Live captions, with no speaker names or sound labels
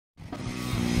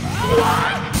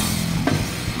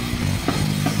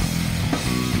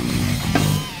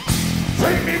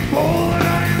Take me forward, I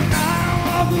am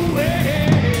now of the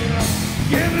way.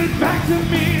 Give it back to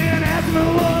me and ask me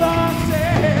what I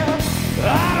said. I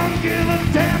don't give a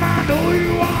damn, I know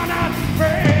you are not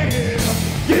afraid.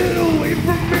 Get away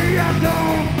from me, I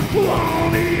don't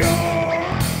want you.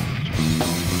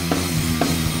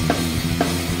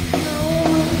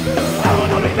 I was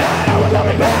gonna be bad, I was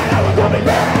gonna be bad, I was gonna be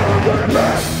bad, I was gonna be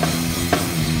bad.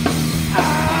 I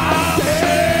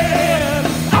said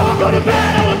I was gonna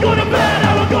bed, I was gonna bed,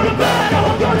 I was gonna bed, I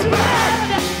was gonna bed.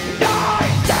 I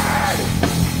said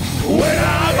when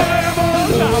I am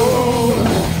alone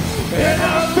and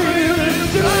I'm feeling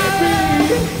sleepy,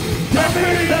 tell me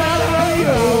that I'm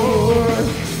yours.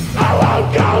 I won't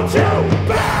go to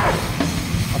bed.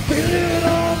 I feel it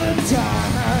all the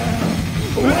time.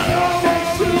 When I'm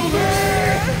next to me,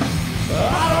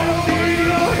 I don't need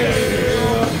your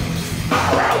help. I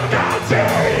won't go to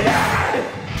bed.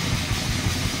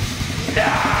 No!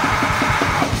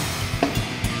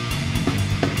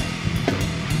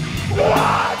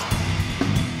 What?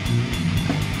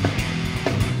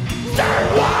 Say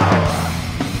what?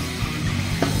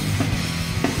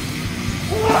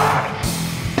 What?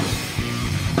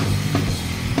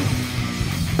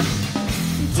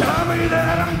 Tell me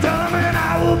that I'm dumb and I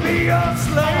will be a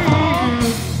slave.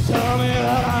 Tell me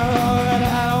that I'm wrong and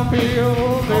I'll be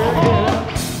your man.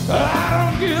 I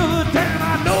don't give a damn, I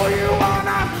know you are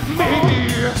not me.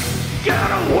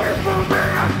 Get away from me,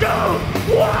 I don't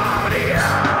want you.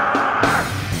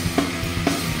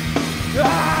 I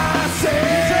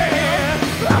said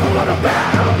I'm gonna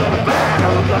bed, I'm gonna bed,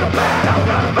 I'm gonna bed, I'm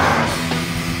gonna bed.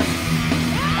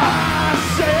 I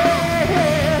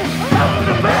said I'm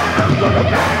gonna bed, I'm gonna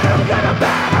bed, I'm gonna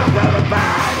bed, I'm gonna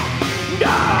bed.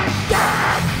 I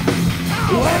said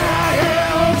when I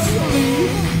am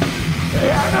asleep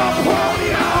and I'm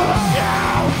holding on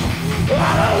down,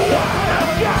 I don't wanna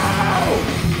go.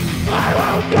 I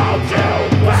won't go to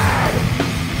bed.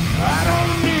 I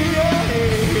don't need your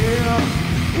help.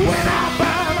 When I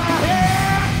bow my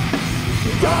head,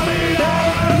 tell me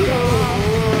that I'm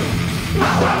yours. I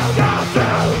won't go to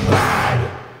bed.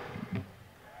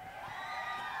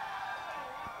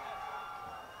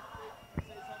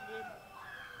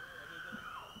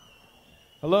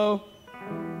 Hello?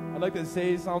 I'd like to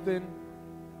say something.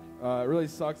 It really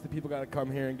sucks that people gotta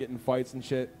come here and get in fights and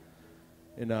shit.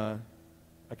 And I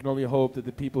can only hope that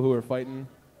the people who are fighting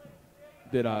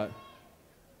that I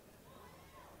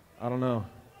don't know.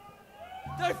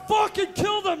 They fucking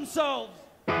kill themselves!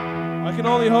 I can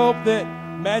only hope that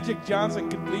Magic Johnson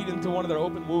can bleed into one of their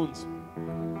open wounds.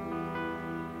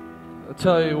 I'll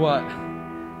tell you what.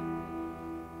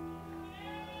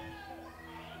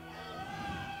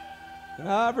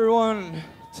 Everyone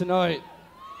tonight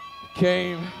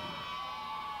came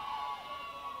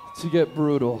to get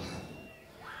brutal.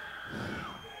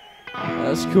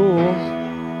 That's cool.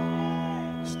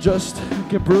 Just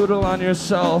get brutal on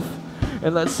yourself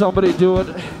and let somebody do it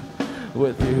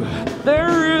with you.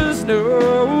 There is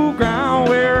no ground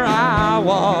where I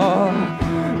walk,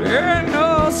 and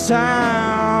no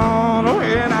sound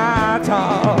when I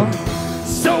talk.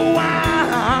 So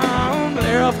I'm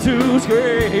left to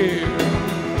scream.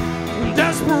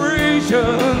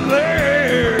 Desperation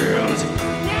lives.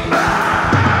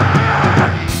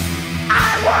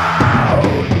 I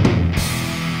won't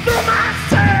do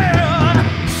myself.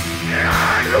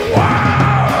 I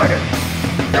won't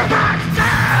do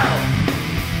myself.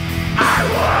 I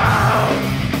won't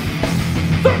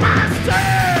do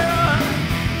myself.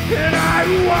 And I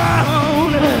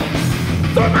won't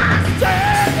do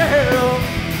myself.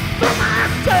 Do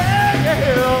myself.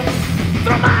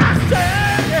 Do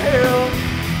myself.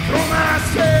 For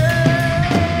myself.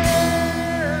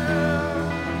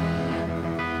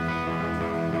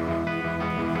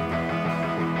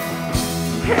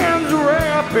 Hands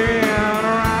wrapping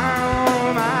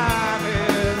around my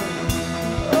head.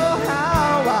 Oh,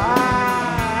 how I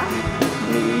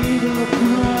need a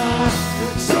breath.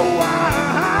 So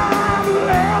I'm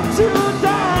left to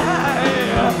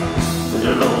die.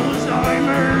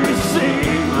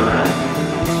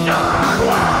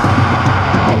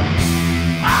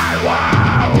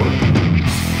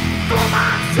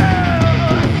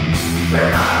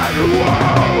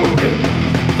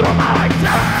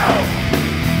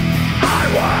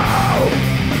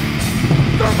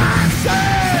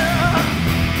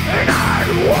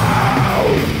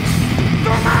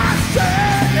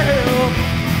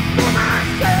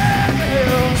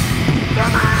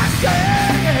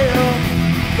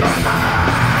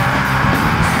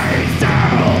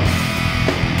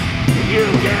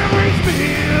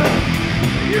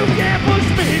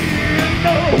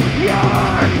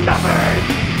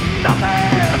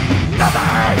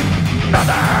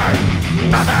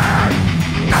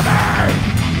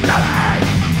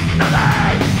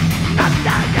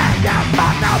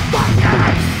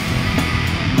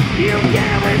 You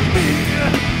can't reach me.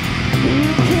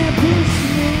 You can't push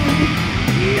me.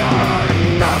 You're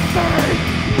nothing,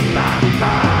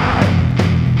 nothing.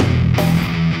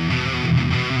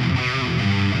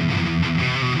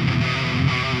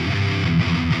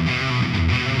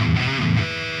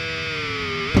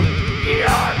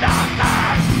 You're nothing.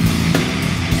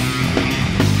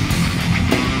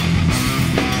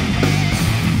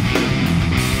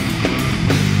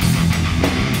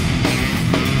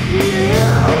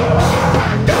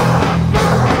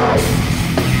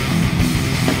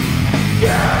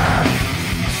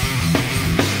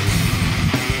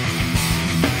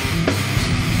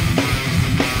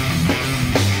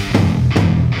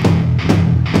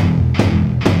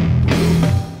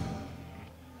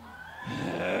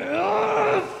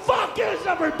 Fuck yes,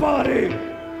 everybody!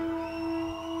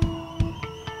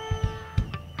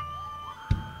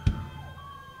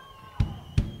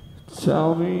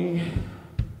 Tell me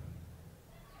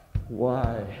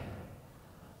why.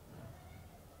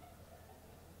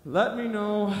 Let me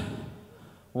know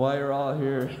why you're all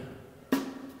here.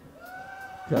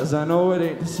 'Cause I know it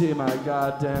ain't to see my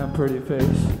goddamn pretty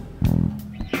face.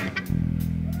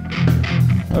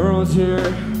 Everyone's here,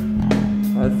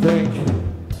 I think,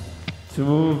 to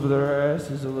move their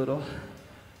asses a little,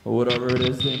 or whatever it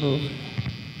is they move.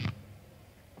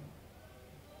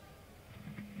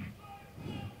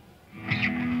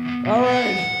 All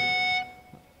right,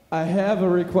 I have a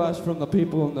request from the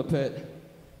people in the pit.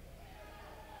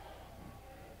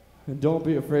 And don't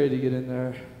be afraid to get in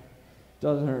there.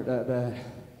 Doesn't hurt that bad.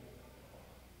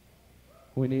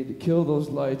 We need to kill those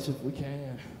lights if we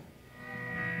can.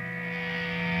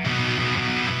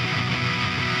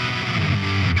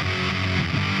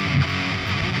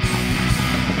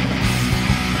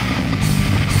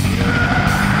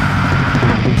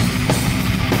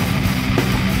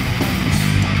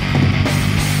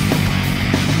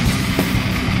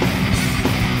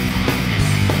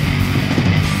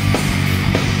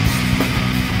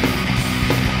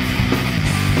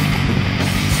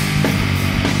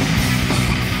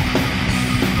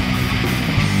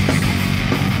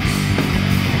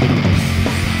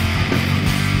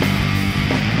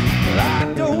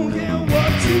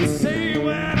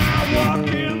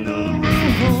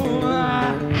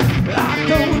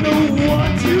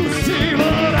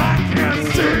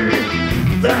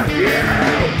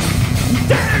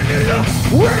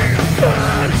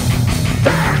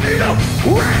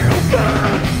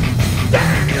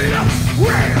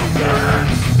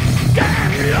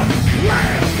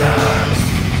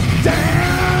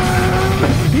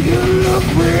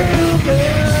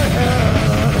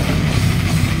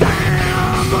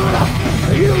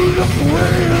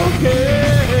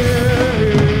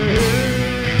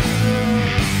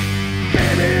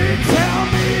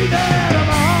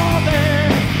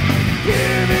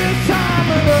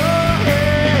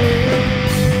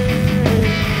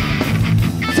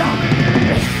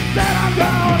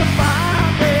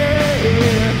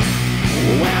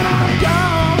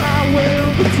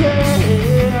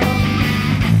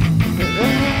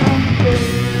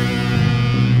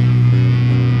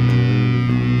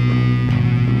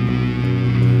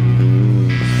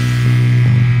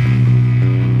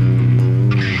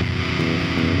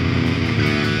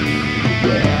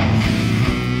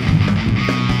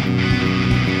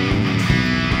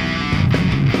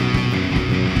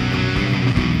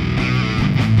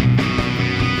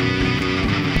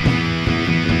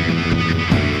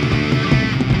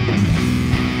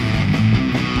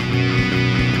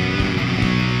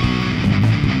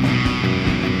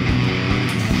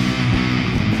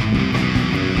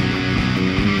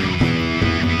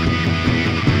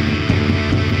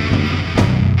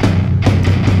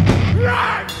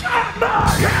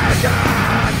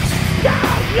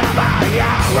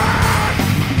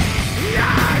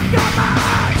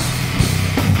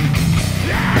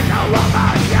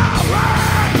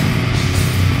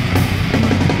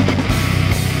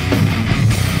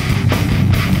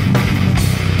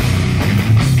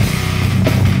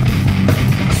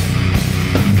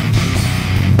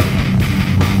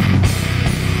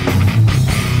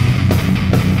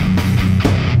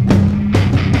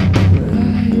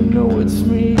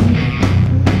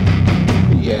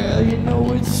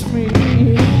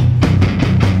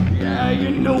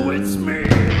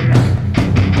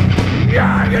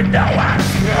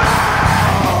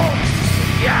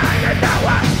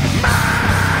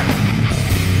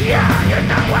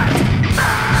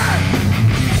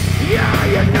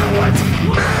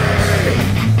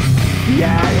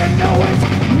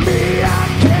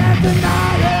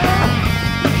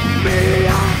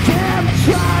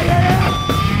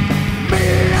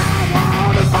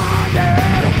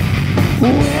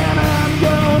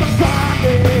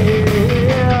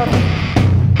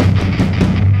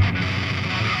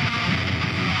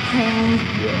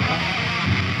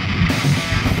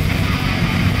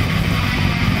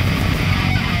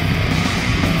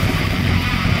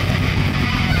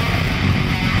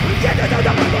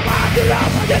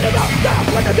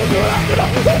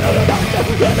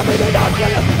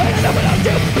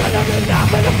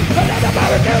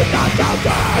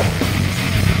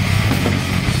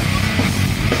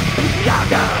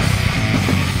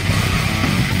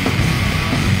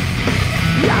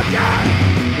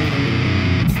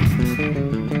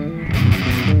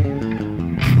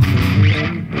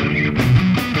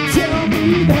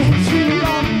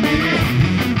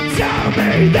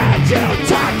 That you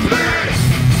touch me.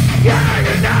 Yeah,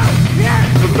 you know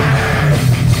it's me.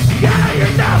 Yeah, you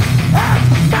know it's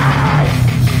me.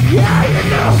 Yeah, you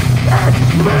know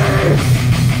it's me.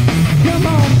 Come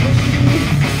on, baby.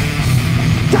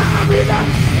 Tell me that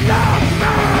you love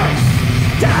me.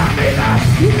 Tell me that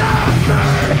you love me.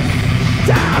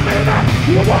 Tell me that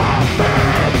you want me.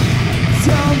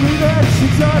 Tell me that you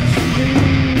touch me.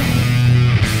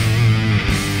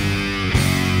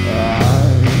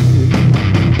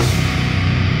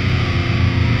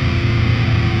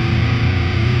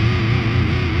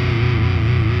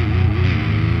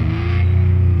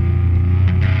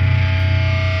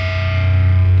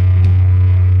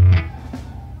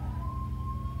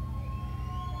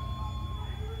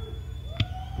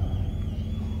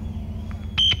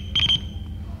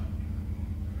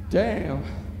 Damn.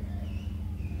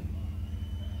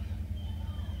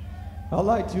 I'd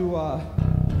like to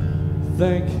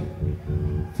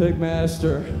thank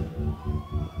Master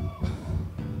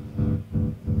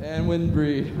and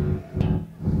Winbree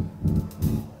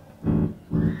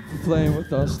for playing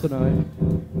with us tonight.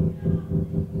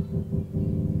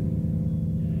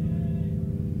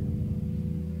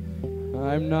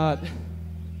 I'm not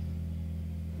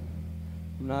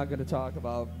gonna talk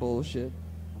about bullshit.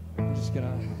 I'm just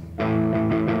gonna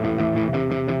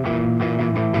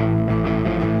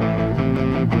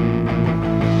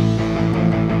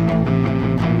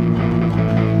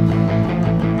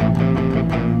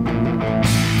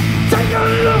take a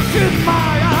look in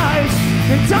my eyes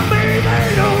and tell me they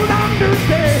don't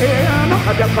understand.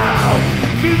 Open your mouth,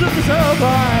 music is so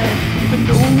blind, even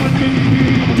though we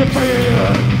need to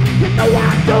fail. You know I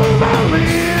dove all in,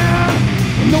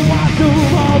 you know I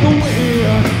dove all the way.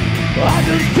 I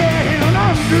just can't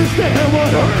understand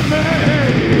what hurt me.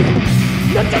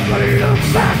 You take a look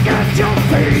back at your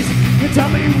face and tell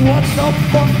me what the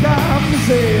fuck I'm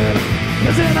saying.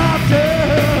 'Cause then I'll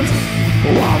just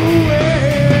walk away.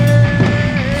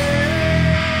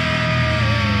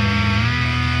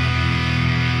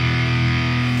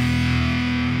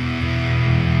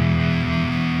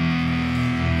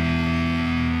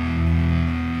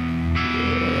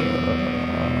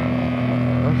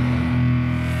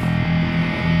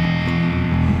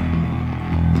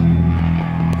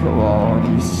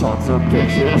 sons of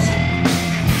bitches.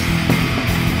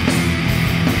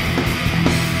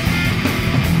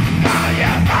 Oh,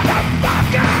 you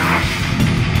motherfucker!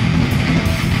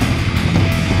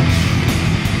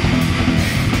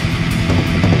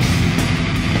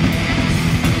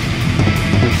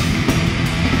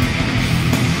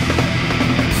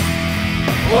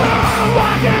 Whoa,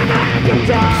 walking like a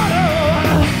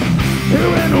daughter, who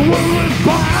in the world is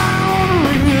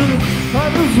boundary. I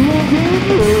just want to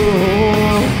know,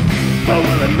 but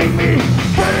will it make me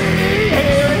free?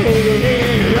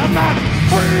 I'm not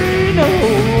free, no.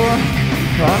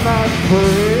 I'm not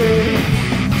free.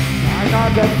 I'm not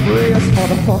the freest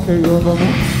motherfucker you ever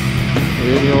met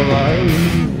in your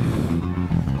life.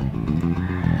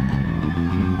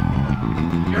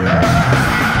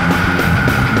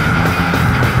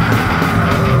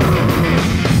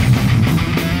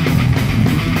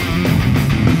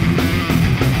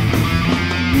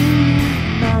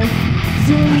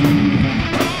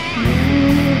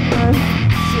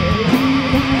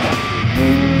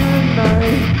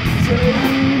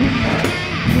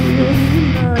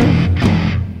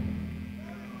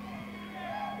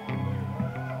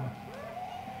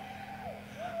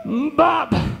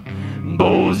 Bop,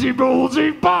 boozy,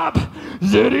 boozy, bop,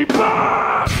 zitty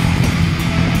bop.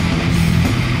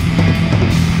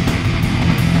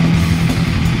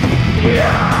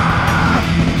 Yeah!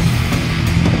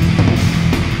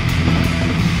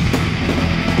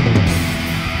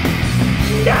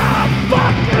 Yeah,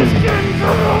 fuck this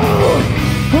control.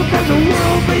 There's a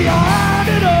world beyond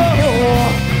it all.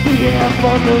 Yeah,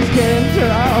 fuck this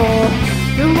control.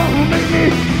 It won't make me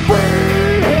free.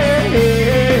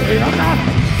 I'm not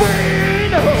free,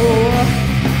 no.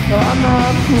 I'm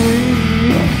not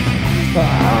free.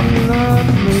 I'm not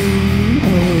free.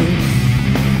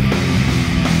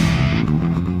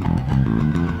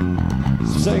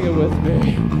 Sing it with me.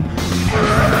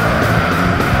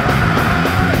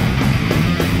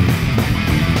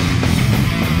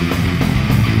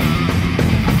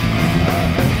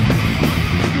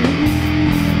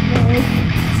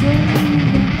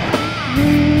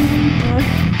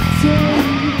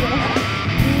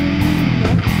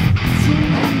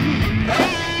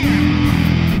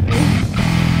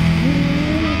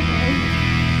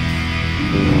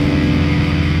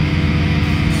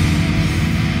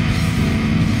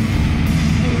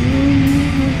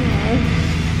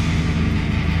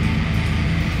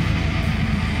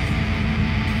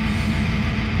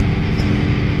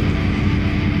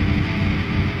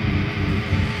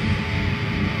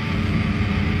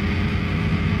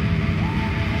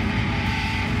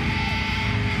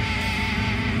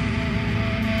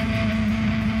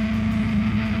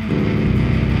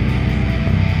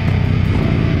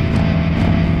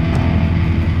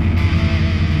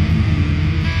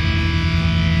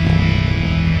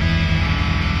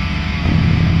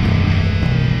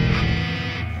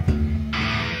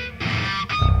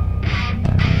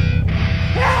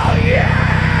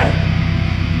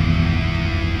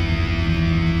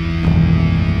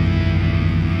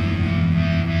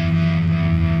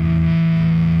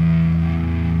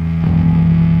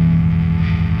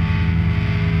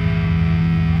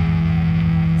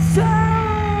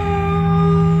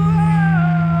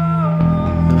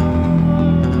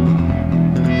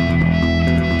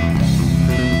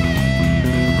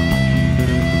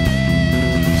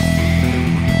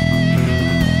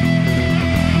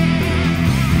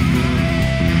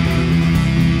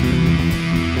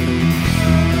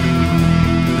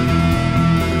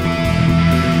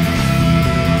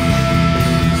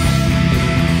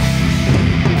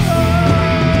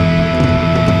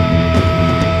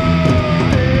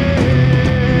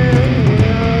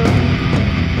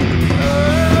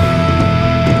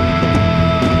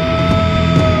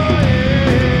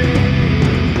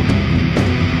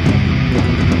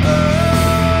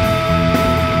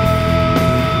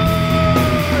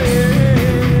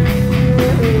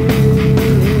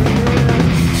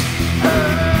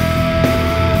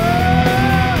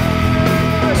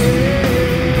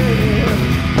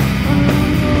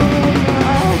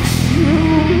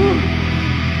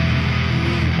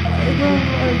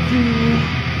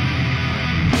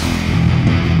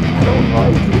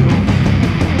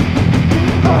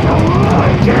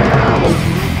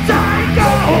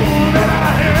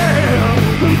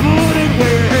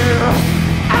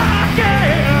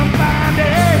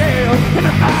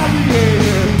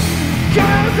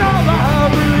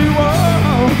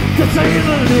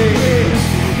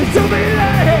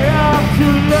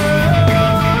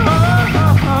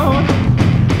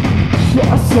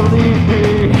 believe me.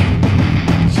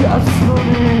 Just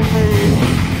believe me.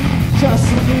 Just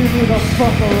leave me the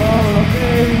fuck alone,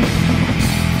 okay?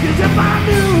 'Cause if I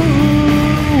knew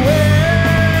where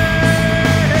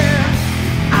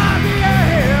I'd be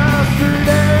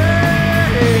yesterday,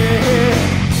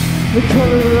 the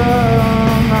color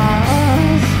of my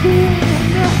skin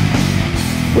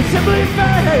would simply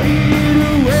fade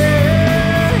away.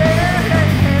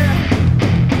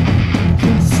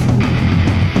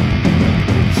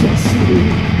 Just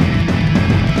leave.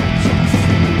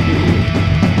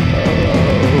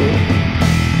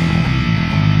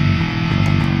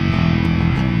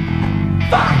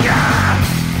 Fuck yeah!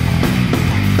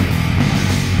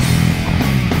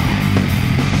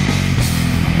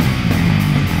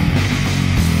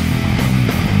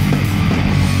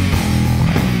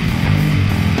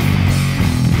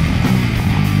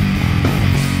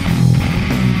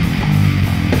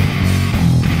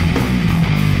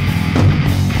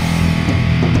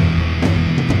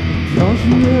 Don't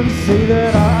you ever say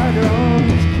that I don't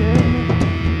care.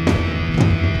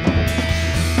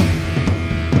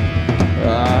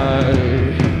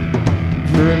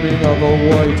 Dreaming of a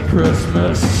white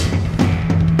Christmas.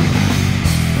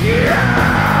 Yeah!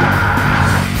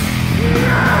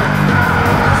 Yeah!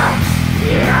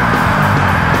 Yeah!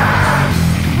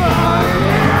 Oh,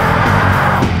 yeah!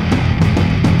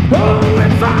 Oh,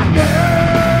 if I knew.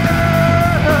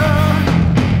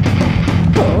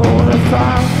 Oh, if I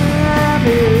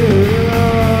knew.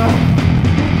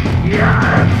 Yeah,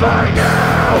 if I knew.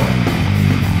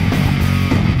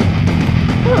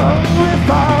 Oh,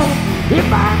 if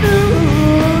I knew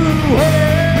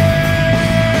where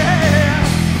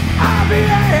I'd be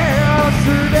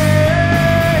yesterday,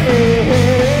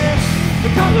 the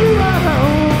color of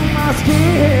my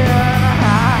skin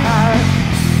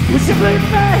would simply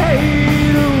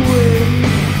fade away.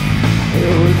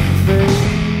 It would fade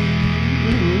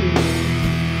away,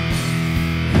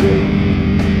 fade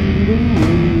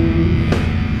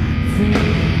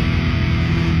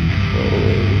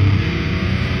away.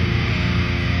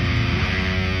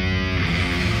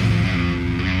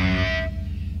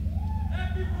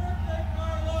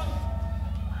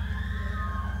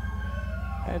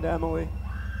 And Emily.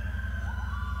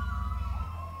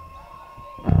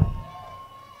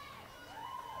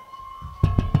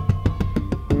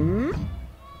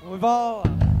 We've all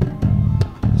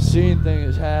seen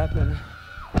things happen.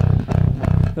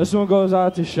 This one goes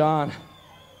out to Sean.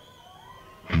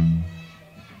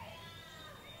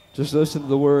 Just listen to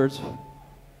the words,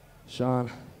 Sean.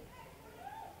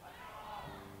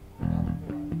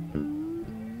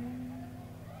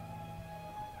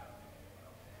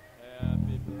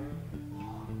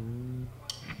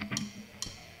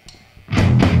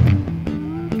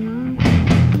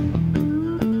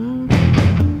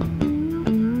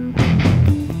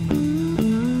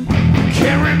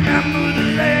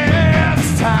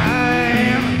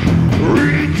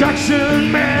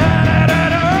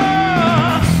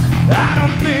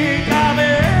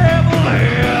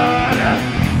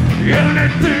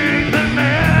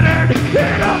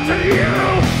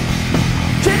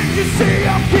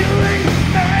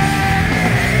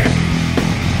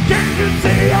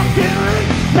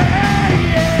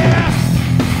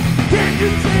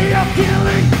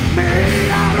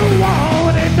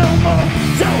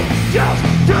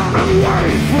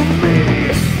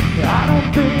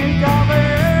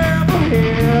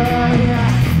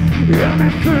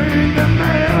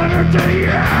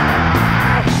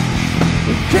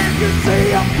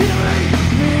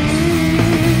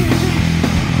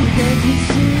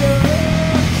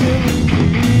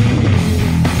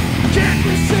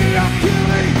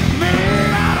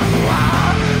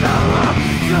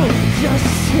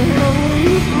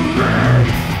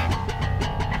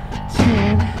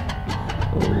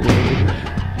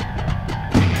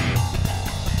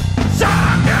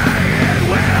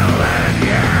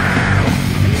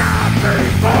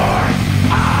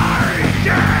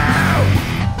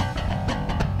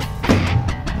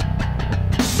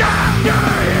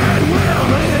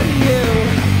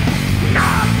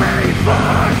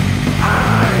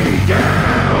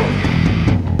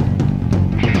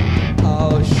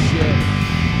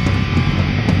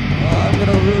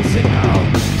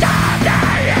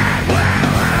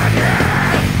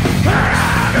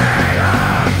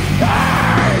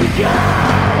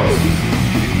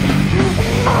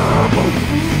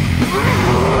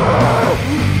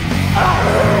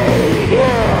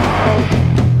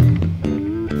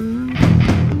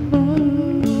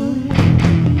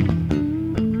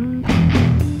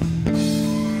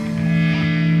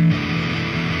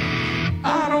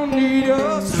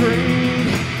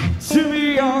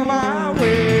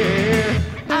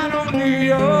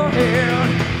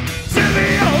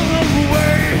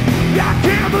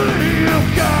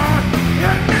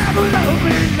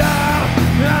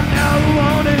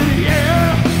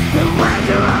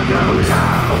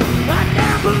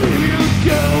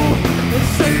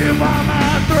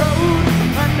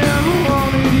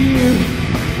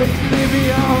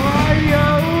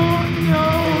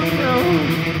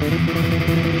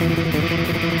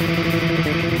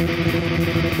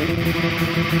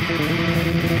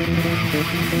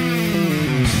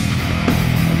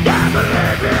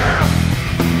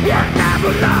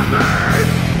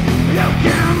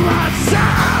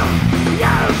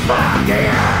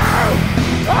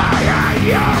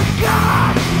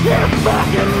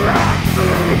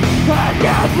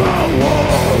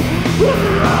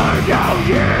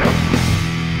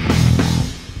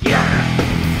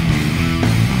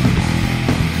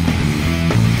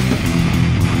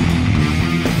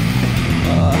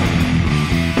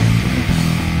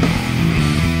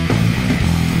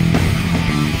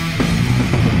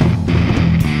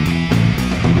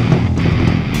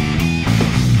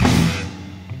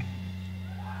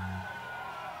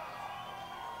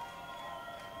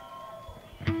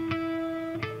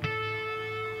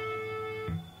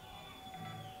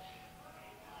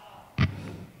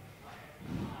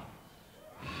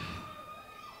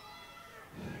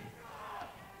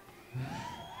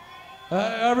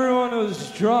 Everyone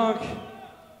was drunk.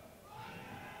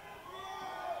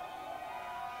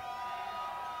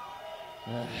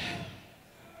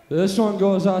 This one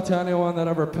goes out to anyone that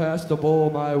ever passed a bowl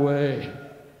my way.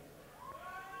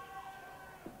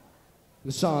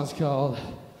 The song's called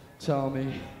Tell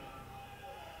Me.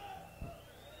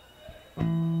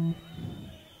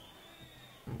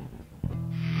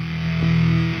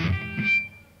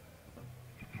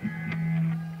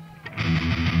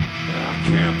 I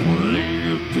can't believe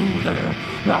you do that.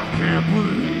 I can't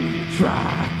believe you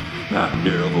try. I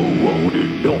never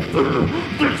wanted nothing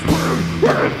this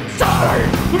burn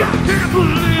inside. I can't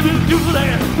believe you do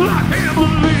that. I can't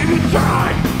believe you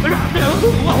try. I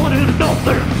never wanted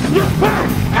nothing this burn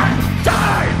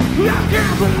inside. I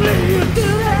can't believe you do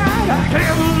that. I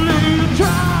can't believe you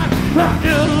try. I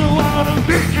never wanna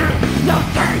beat you. You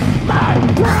take my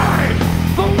pride.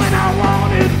 But when I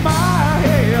wanted my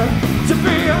head to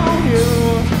be on you,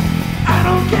 I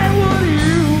don't care what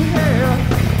you have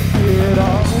at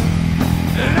all.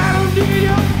 And I don't need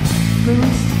your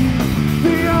mercy,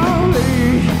 the only.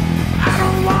 I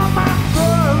don't want my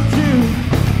love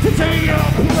to take your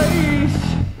place.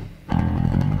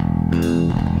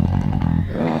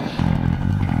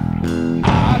 I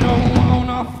don't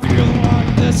wanna feel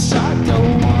like this, I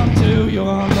don't want to, you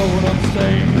all know what I'm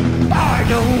saying. I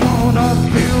don't wanna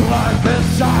feel like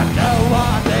this, I know I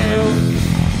do.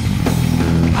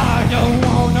 I don't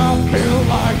wanna feel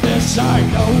like this, I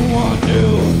don't want to.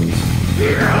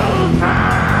 You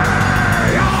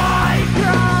pay, I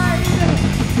cried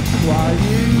while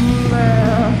you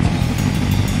left.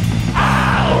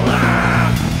 I'll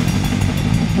laugh.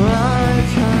 I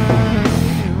time.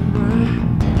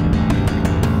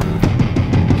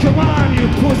 Come on, you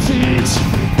pussies.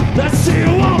 Let's see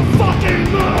who will fucking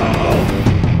move.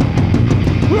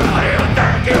 Who do you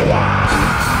think you are?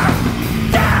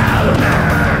 Down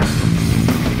there.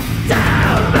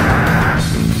 Down there.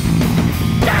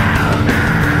 Down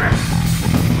there.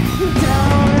 Down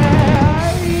there.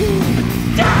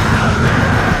 Down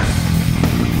there.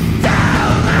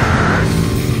 Down there.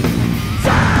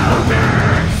 Down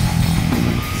there.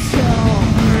 Tell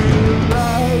me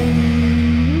right.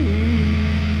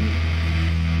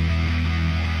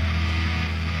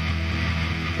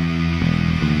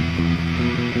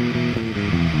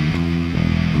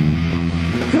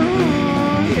 Oh,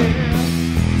 yeah.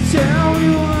 Tell me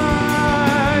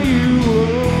why you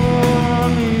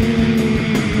want me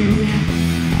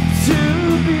to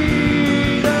be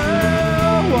the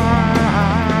one.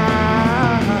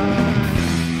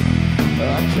 I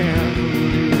can't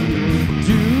believe you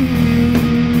do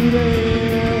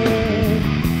that.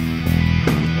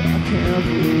 I can't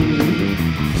believe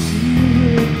you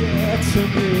did that to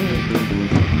me.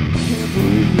 I can't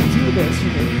believe you did that to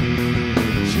me.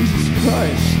 Jesus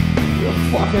Christ, you're a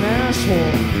fucking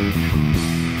asshole.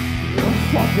 You're a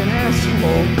fucking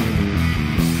asshole.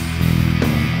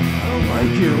 I don't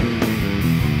like you.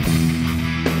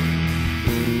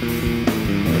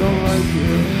 I don't like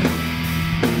you.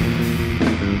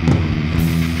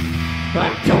 I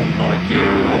don't like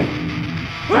you.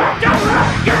 I don't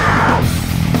like you.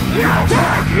 I'll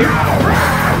take you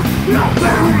around. I'll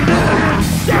bury the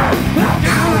instead. I'll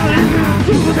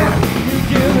do that. You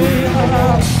give me a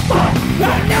fuck. I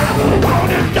never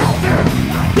wanted nothing.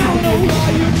 I don't know why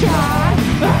you tried.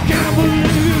 I can't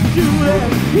believe you do that.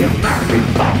 You made me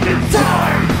fucking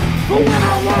tired. But when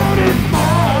I wanted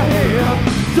my head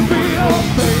to be your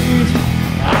face,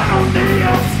 I don't need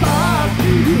your spine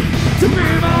to be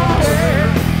my head.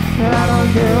 I don't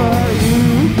care what you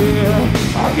feel.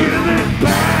 I'll give it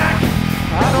back.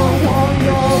 I don't want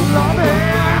your loving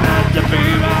to be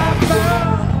my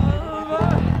love.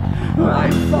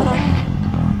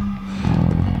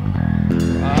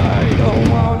 I don't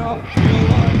wanna feel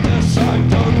like this, I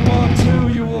don't want to,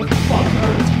 you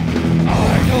fuckers.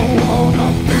 I don't wanna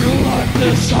feel like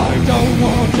this, I don't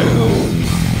want to.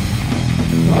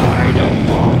 I don't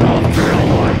wanna feel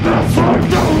like this, I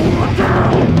don't want to.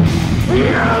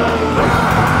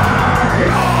 Yeah.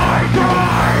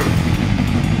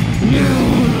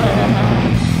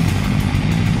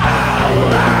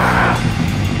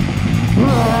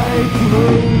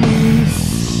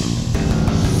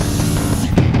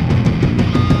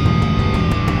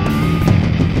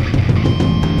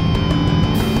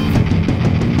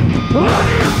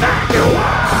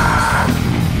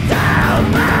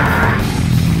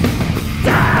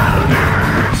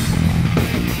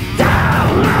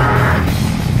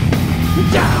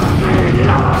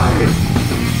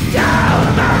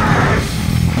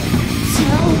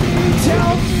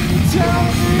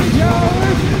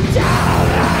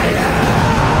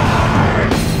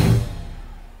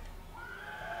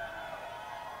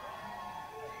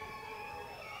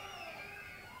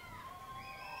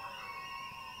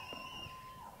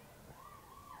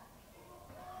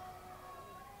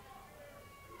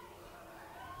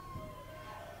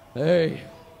 Hey.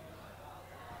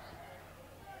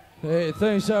 Hey,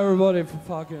 thanks everybody for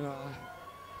fucking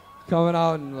coming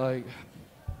out and like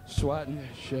sweating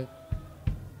and shit.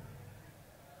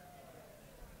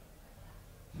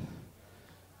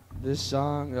 This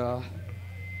song,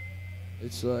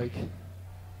 it's about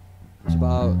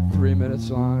 3 minutes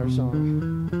long or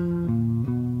something.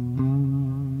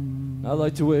 I'd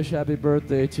like to wish happy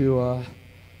birthday to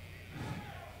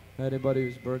anybody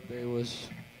whose birthday was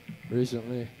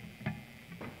recently.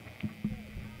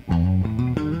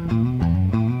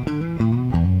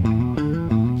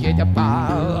 Get the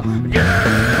ball.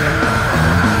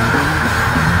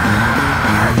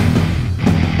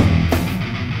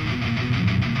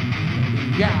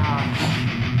 Yeah.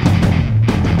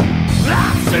 I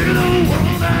see the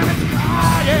world and it's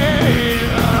crying.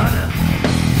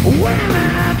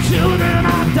 Women and children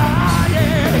are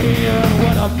dying.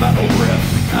 When a metal rip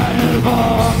and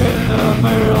fucking the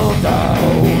middle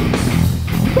down.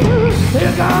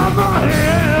 Here got my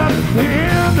head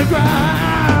in the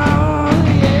ground.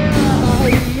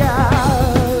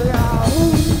 Yeah.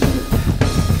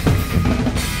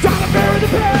 Trying to bury the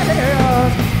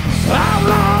past. How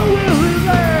long will it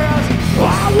last? I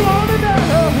wanna know.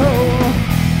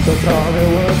 So tell me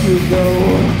where to go.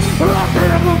 Rock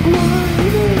and roll,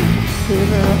 even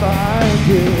if I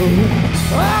do.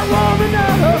 I wanna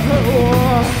know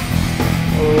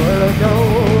where to go.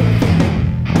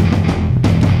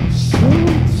 So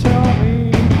tell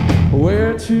me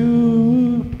where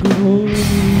to go.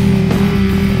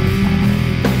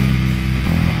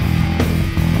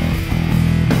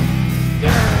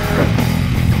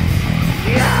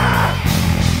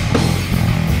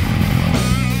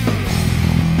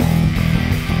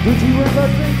 Did you ever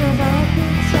think about the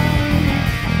time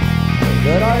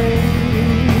that I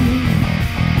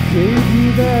gave you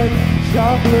that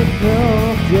chocolate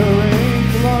milk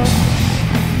during lunch?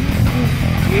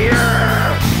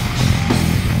 Yeah!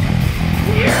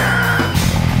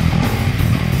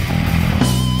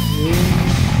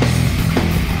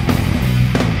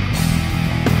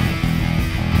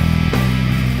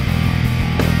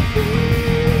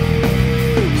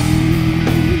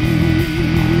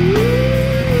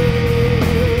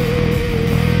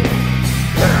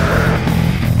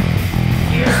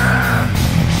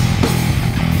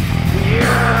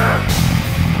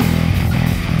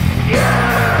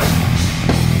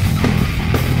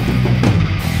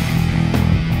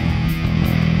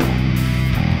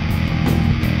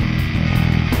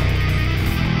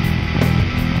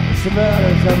 What's the matter?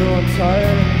 Is everyone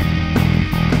tired?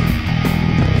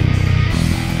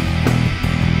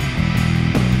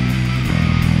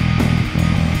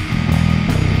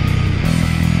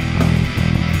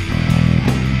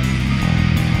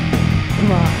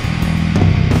 Come on.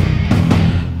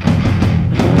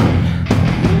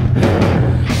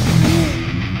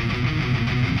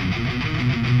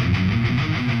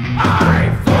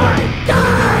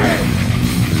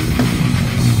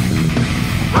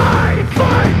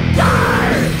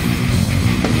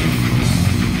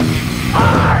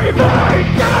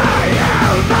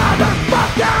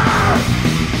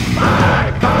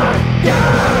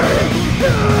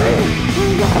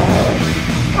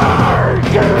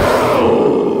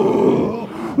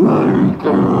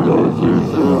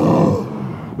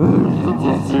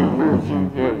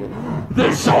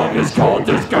 This song is called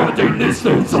Discounting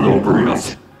Distance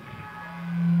Celebrities.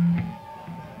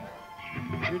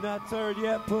 You're not tired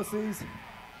yet, pussies.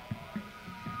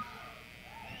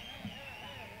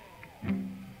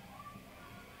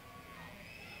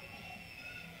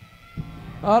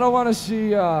 I don't want to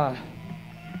see,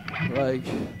 like,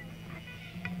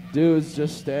 dudes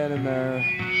just standing there.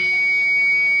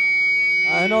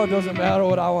 I know it doesn't matter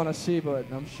what I want to see, but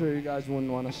I'm sure you guys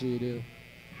wouldn't want to see it either.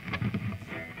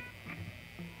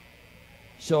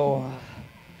 So,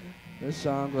 this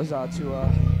song goes out to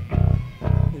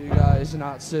you guys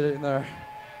not sitting there.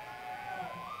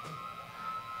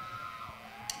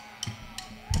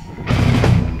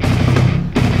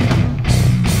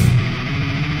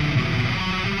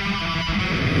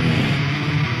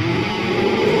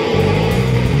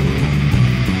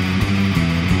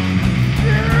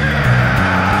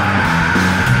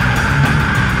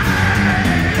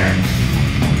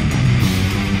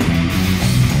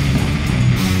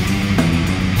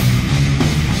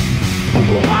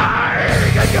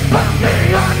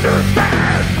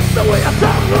 Understand the way I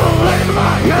tumble in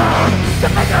my head to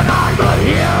make an eye but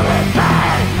here it's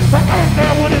bad. But ain't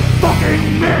that what it's fucking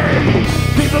mean?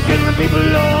 People killing people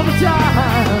all the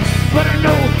time, but I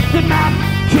know they're not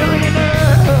killing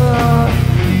enough.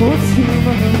 What's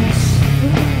humans?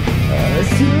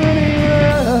 It's too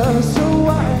many, so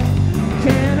I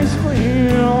can't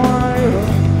explain.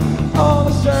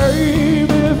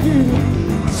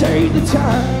 take the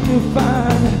time to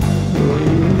find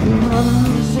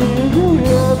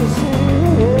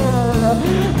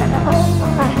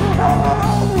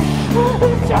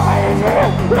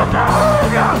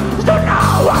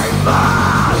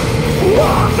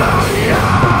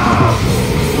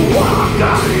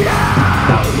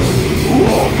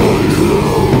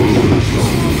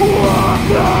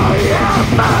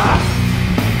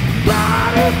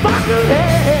if I could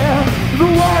have the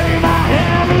word in my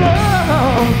hand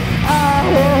alone, I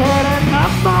had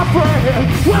enough, my friend.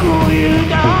 When will you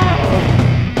know?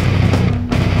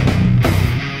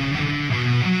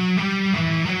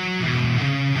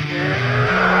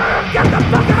 Get the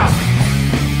fuck up!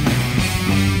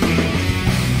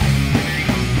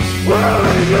 Where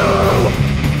are you?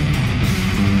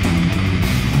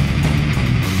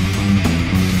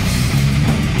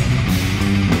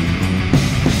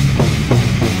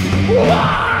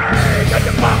 Why did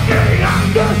you fucking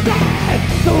understand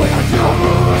the way I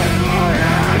trouble in my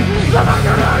hand? The fact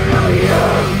that I really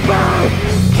am bad.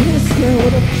 Can't stand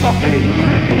what it fucking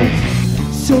means.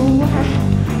 So I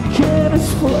can't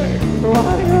explain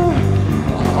why you're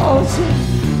awesome.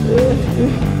 If you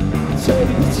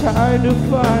take the time to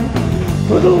find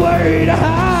the way to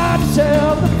hide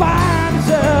yourself, to find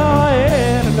yourself,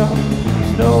 and enough.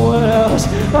 No one else,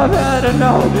 I've had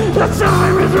enough. The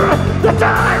time is right, the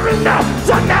time is now.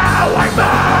 So now I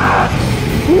must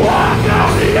walk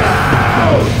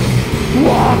alone.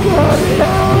 Walk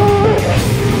alone.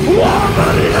 Walk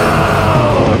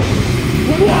alone.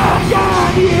 Walk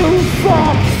on, you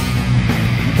fuck.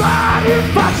 But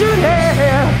if I should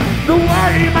have the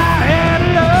word in my head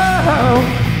alone,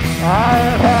 I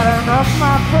have had enough,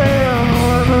 my friend.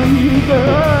 What are you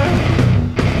doing?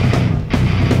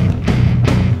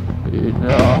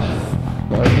 Enough,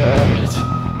 I've had it.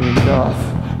 Enough,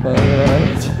 I've had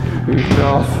it.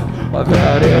 Enough, I've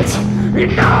had it.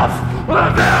 Enough,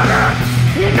 I've had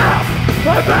it. Enough,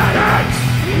 I've had it.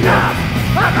 Enough,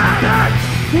 I've had it.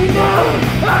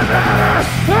 Enough, I've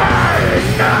had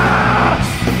it. Enough.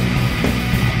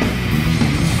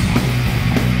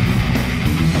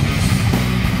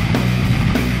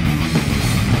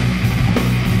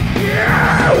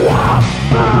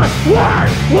 What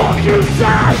won't you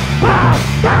say?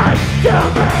 Tell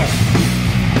me.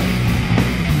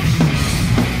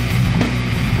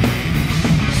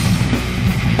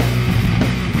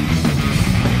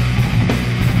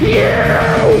 You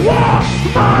want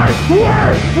my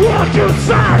word? Won't you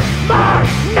say my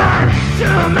name to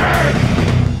me?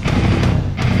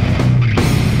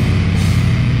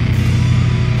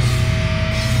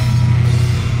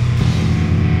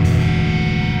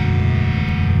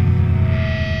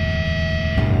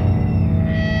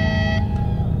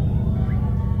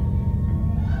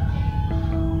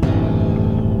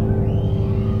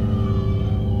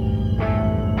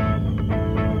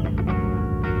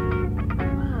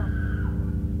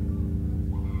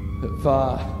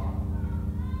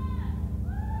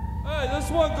 Hey, this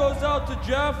one goes out to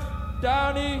Jeff,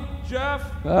 Downey, Jeff.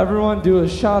 Everyone do a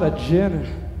shot of gin.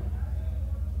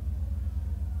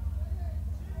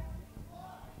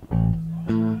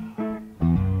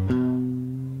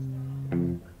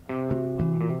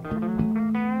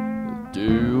 Do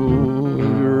you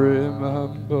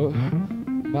remember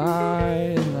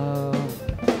my love?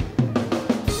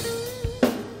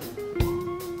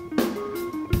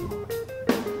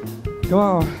 Come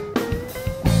on.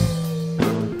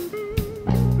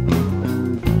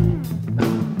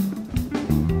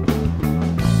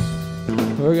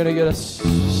 We're gonna get a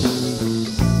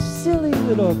silly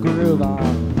little groove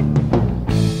on.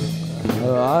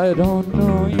 I don't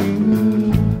know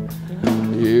you.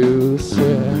 You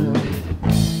said,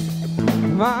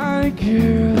 my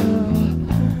girl,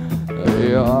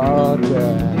 you're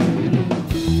dead.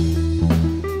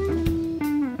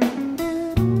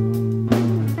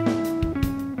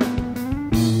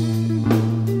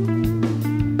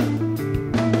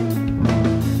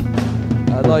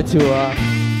 I'd like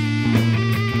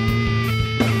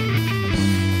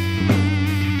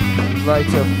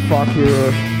to fuck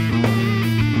your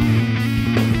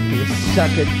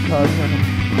second cousin.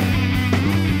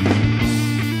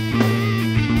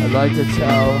 I'd like to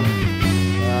tell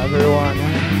everyone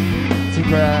to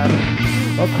grab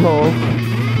a Coke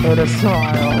and a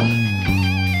smile.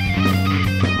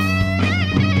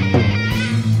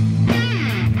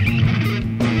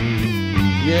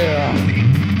 Yeah.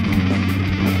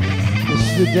 This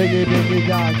is the Diggy Diggy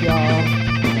Doc, y'all.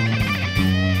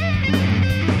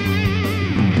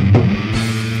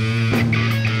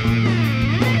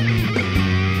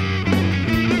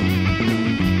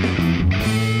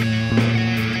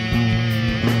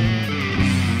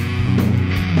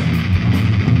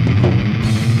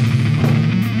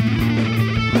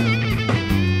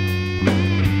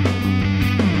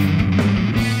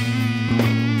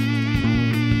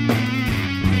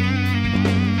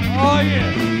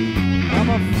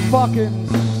 fucking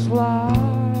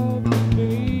slide,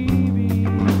 baby.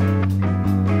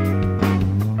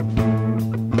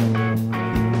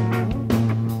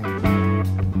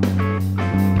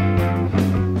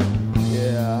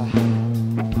 Yeah.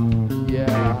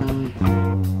 Yeah.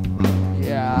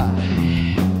 Yeah.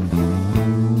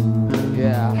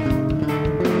 Yeah.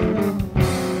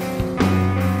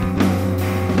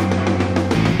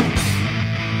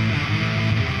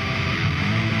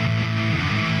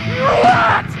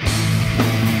 What?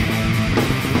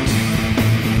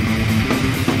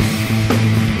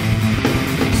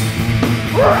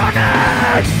 Run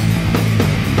it!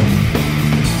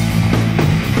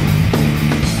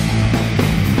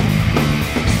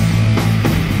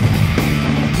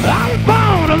 I was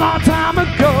born a long time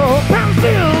ago, but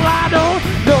still I don't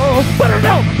know. But I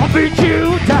know I'll beat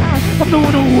you down. I'm the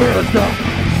one who wears the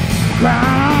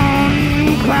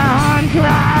crown, crown,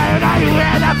 crown. I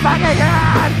wear the fucking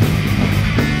crown.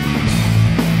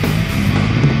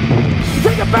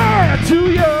 Take a bag to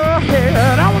your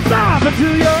head. I will stop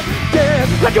until you're dead.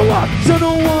 Like you walk so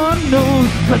no one knows.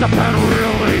 Cause I'm not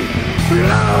really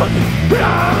blood,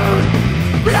 blood,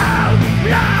 blood,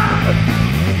 blood,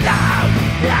 blood,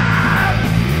 blood.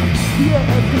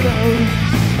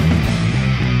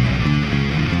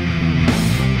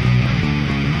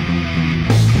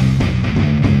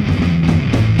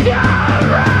 Yeah,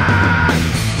 blood.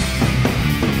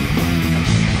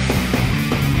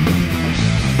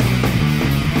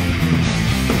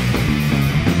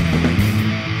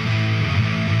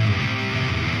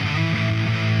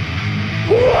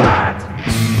 What?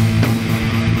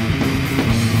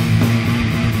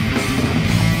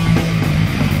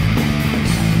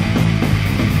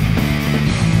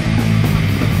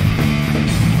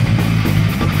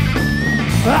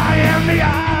 I am the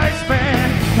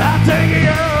Iceman. I'll take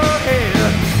your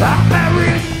head. I'm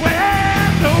everywhere,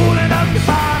 holding up your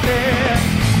body.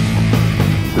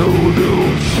 No, no,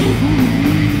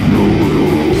 no, no,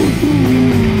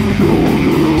 no,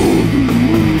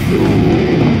 no.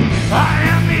 I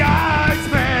am the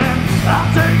Iceman. I'll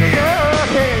take your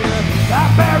head.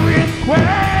 I'm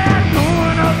everywhere,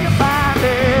 holding up your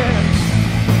body.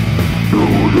 No,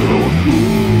 no,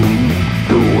 no,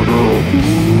 no, no.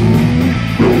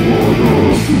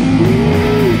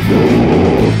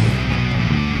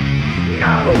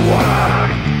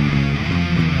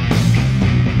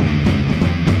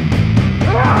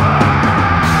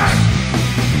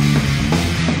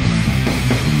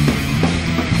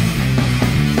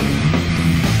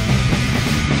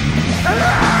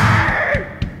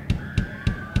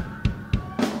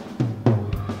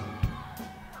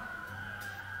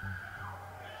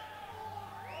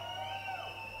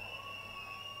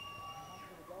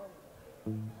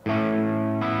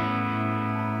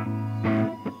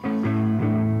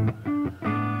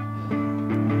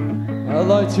 I'd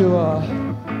like to,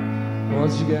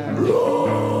 once again,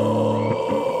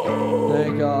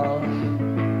 thank all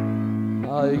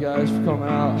you guys for coming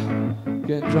out,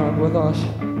 getting drunk with us.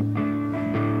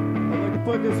 I'd like to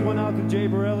put this one out to Jay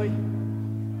Borelli.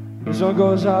 This one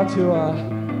goes out to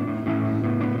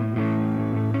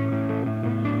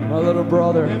my little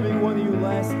brother. Every one of you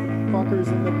last fuckers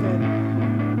in the pen.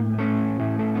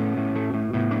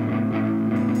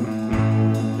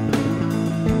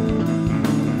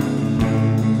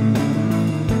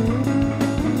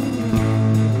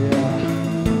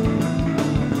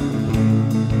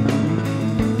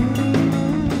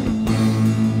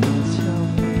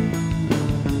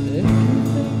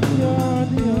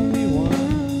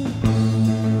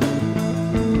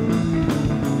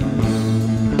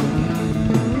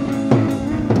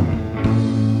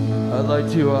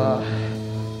 To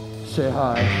say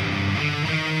hi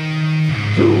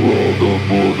to all the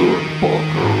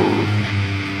motherfuckers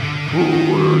who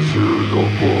wishes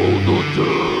upon the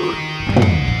dead.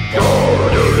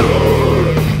 What you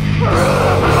lose? What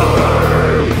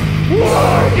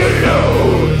you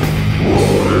lose?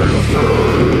 What you say?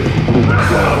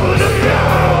 What you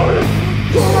lose?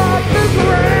 What is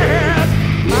red?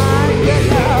 I get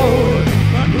out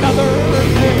another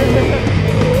day.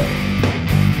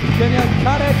 Can you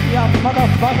cut it, you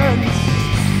motherfuckers?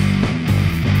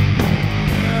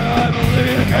 I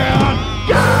believe you can.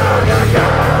 Go, go,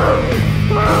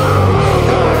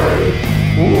 go.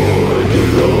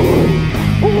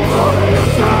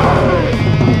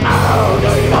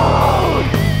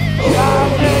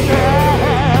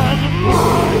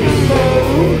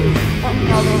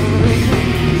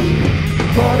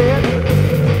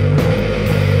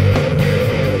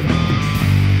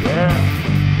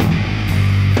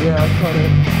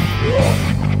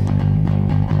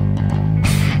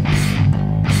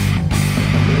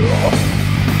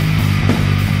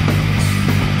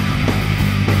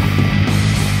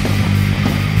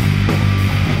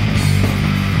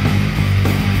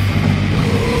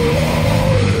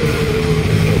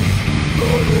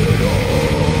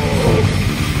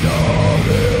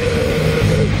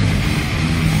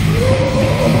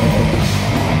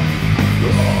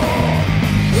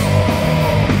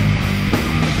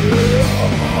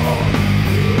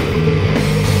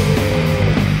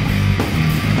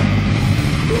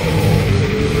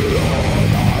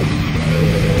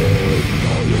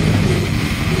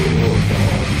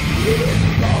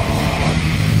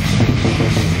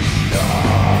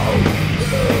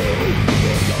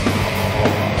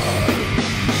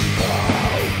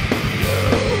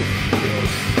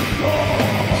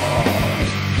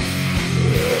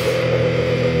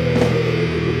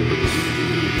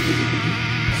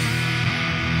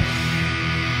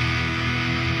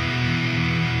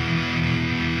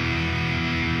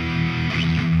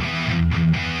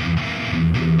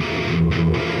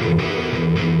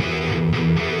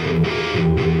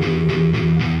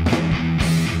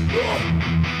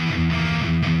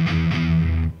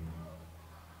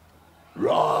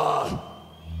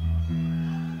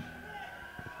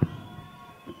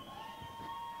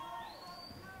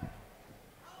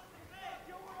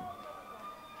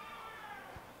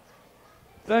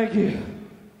 Thank you.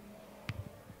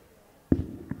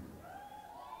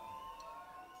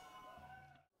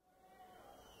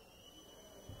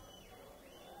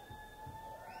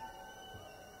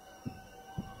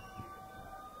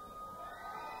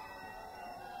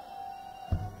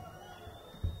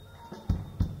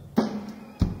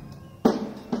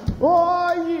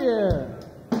 Oh yeah!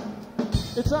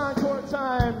 It's encore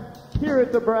time here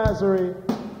at the Brasserie.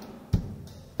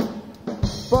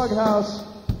 BUGHOUSE,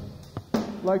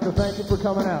 I'd like to thank you for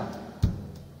coming out.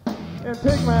 And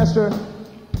Pigmaster,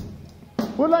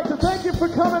 would like to thank you for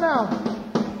coming out.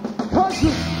 Cause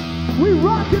we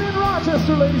rock it in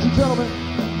Rochester, ladies and gentlemen.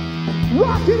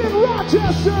 Rock it in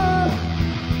Rochester!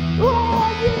 Oh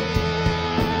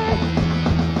yeah!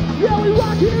 Yeah, we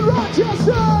rock it in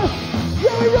Rochester!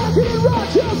 Yeah, we rock it in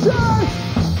Rochester!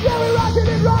 Yeah, we rock it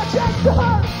in Rochester!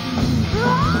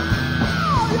 Oh,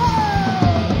 yeah!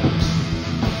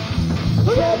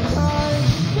 Good time!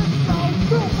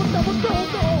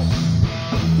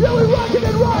 Yeah, we rock it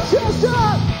in Rochester!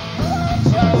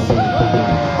 Rochester!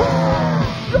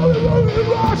 Yeah, we rock it in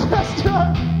Rochester!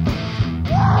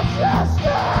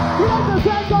 Rochester! We like to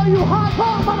thank all you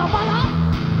hardcore motherfuckers!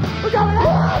 We're going to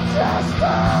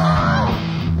Rochester!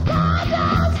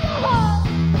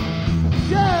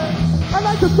 Yeah, I'd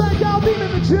like to thank Alvin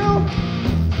and the Jew.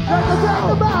 I'd like to thank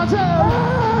the mountain.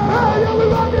 Yeah, we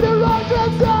rock it in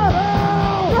Rochester.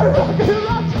 Yeah, we rock it in Rochester.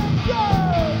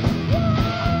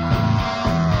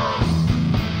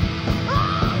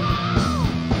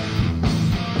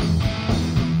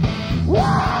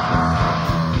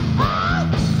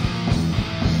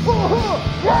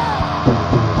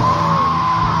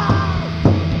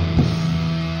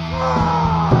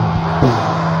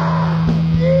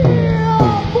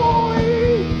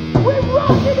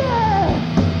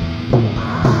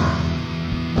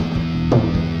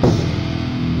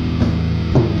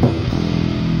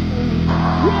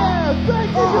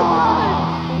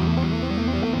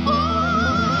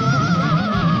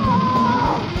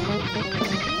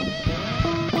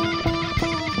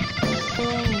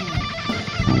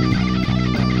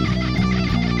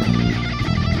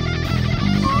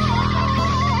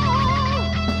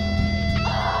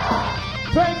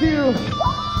 Thank you.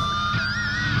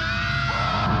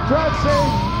 Drive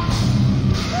safe.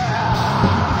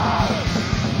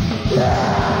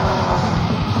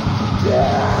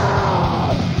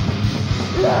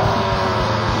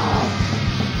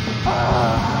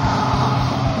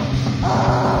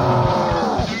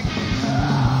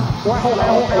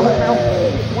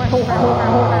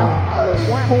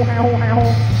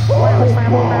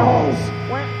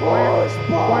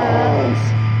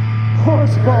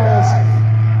 Horse balls.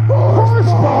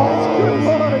 Horse balls. Good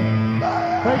Lord.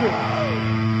 Thank you.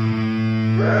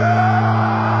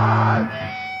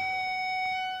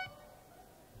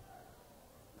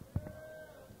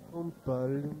 Oompa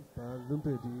loompa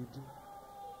loompa dee dee.